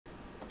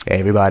Hey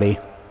everybody.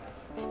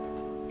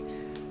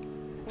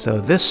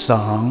 So this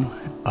song,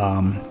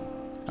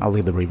 I'll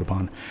leave the reverb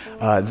on.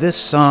 This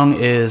song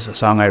is a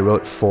song I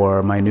wrote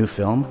for my new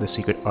film, The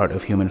Secret Art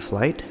of Human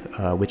Flight,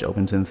 which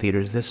opens in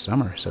theaters this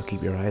summer, so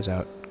keep your eyes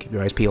out, keep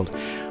your eyes peeled.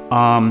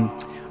 A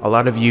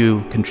lot of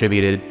you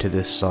contributed to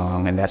this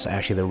song, and that's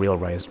actually the real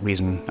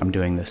reason I'm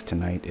doing this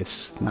tonight.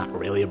 It's not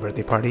really a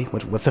birthday party.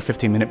 What's a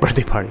 15-minute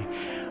birthday party?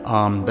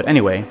 But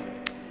anyway,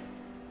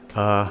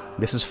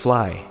 this is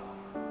Fly.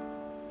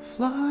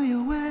 Fly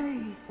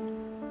away,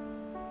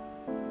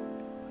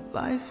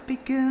 life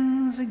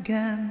begins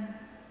again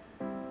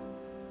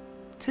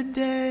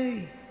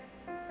today.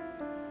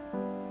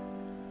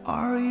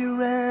 Are you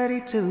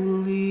ready to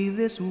leave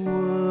this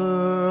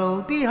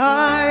world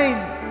behind?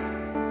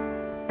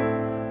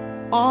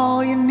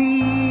 All you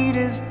need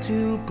is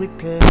to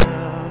prepare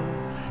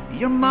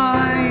your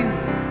mind.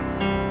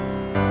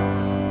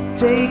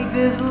 Take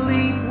this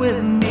leap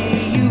with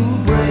me, you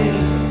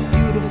brave,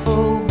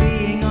 beautiful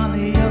being on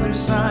the other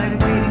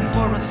side, waiting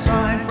for a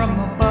sign from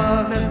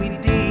above as we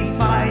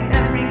defy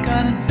every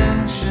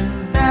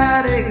convention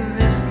that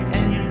exists.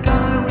 And you're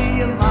gonna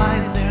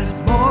realize there's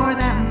more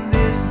than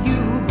this,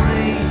 you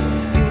brave,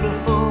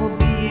 beautiful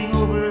being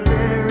over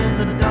there in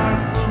the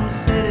dark room,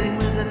 sitting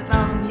with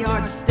 1,000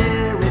 yards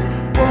stare. It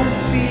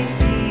won't be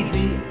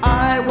easy,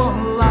 I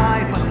won't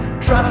lie, but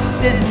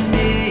trust in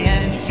me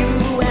and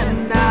you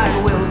and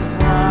I will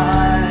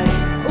fly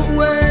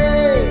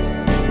away.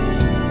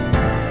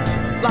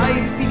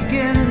 Life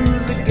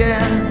begins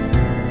again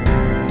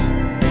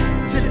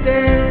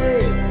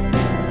today.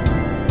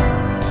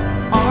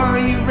 Are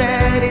you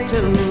ready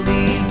to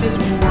leave this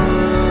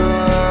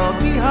world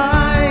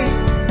behind?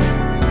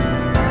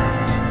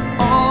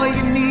 All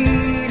you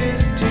need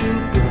is to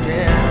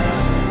prepare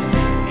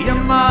your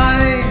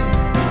mind.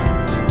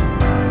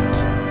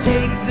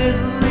 Take this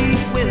leap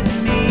with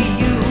me,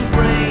 you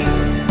brave,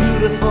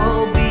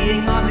 beautiful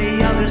being on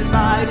the other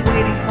side,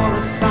 waiting for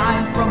a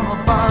sign from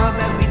above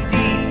as we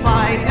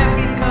defy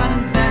every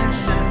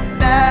convention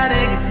that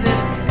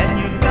exists. And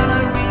you're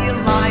gonna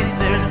realize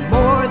there's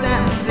more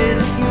than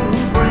this, you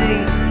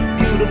brave,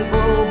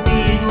 beautiful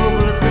being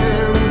over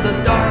there in the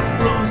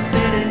dark room,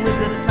 sitting with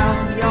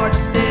 1,000 yards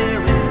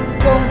stare.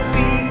 It won't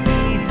be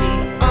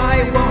easy,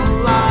 I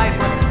won't lie,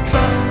 but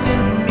trust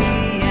in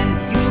me and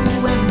you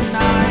and I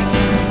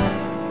can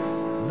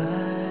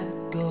let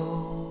go.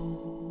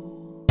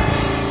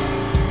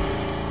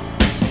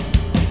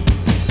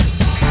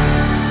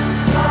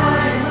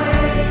 Fly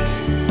away,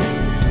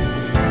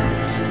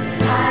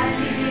 life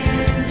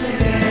begins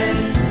again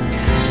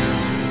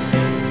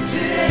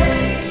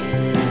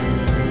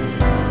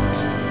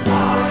today.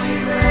 Are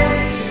you ready to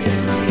leave this world behind?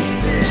 All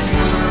you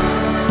need is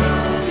to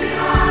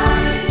prepare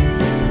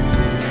your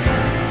mind.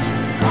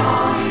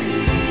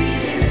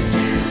 Take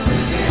this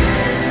leap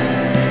with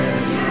me,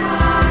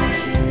 brave,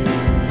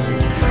 beautiful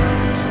being on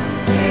the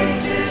other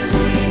side, waiting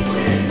for a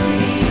sign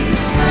from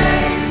above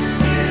as we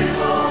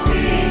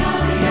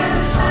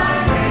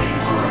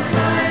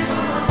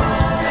defy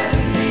every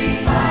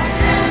convention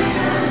that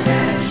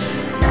exists. And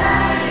you're gonna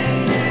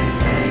realize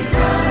there's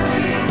more than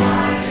this,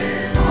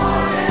 you brave,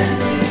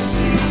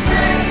 beautiful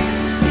being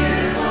over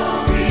there in the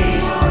dark room,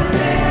 sitting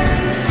with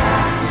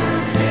 1,000 yards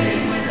stare.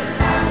 It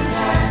won't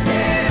be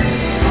easy,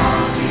 I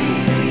won't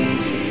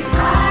lie,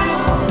 but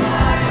trust in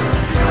me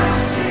and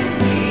you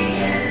and I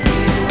will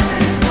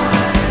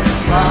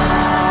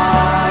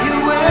Fly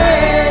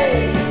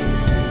away,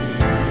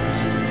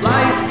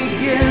 life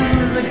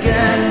begins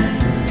again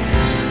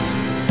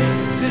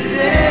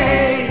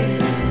today.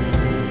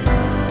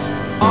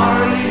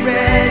 Are you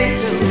ready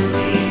to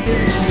leave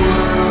this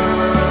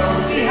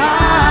world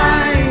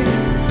behind?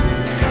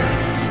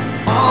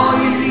 All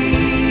you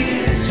need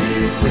is to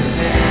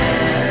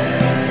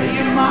prepare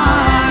your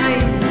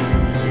mind.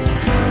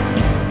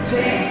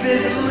 Take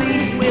this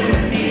leap with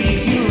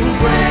me, you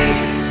brave,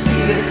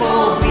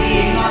 beautiful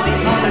being on the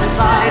other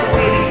side,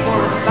 waiting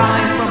for a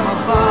sign from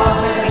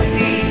above as we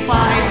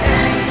defy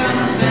every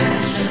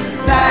convention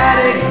that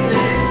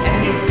exists. And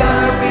you're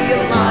gonna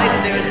realize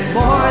there's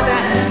more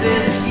than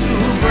this, you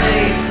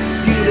brave,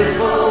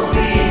 beautiful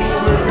being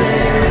over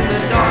there in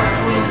the dark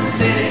room,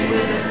 sitting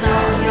with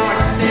 1,000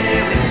 yards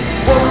stare. It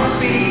won't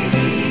be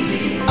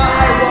easy, I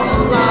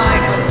won't lie,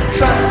 but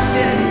trust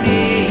in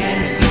me and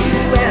you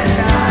and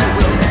I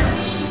will.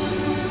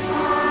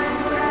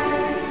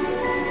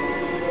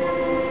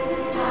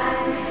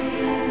 life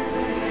begins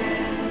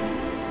again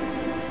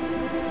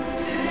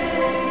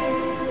today.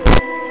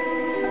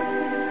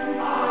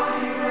 Are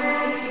you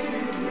ready to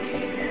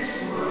leave this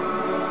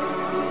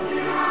world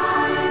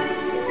behind?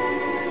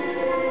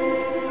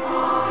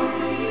 All you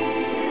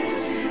need is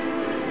to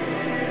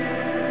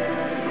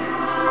prepare your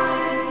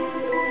mind.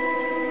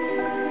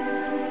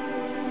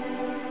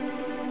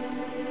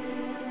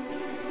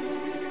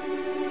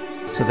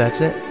 So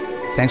that's it.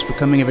 Thanks for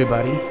coming,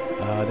 everybody.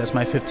 That's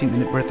my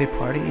 15-minute birthday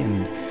party,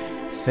 and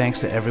thanks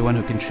to everyone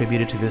who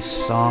contributed to this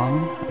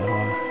song.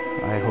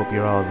 I hope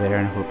you're all there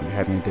and hope you're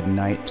having a good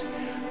night.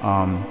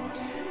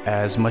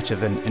 As much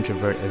of an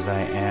introvert as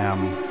I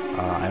am,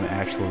 I'm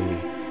actually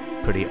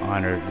pretty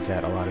honored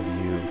that a lot of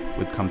you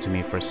would come to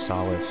me for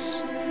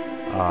solace,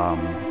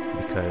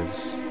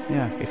 because,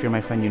 yeah, if you're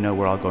my friend, you know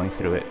we're all going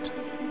through it,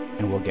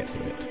 and we'll get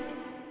through it.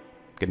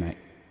 Good night.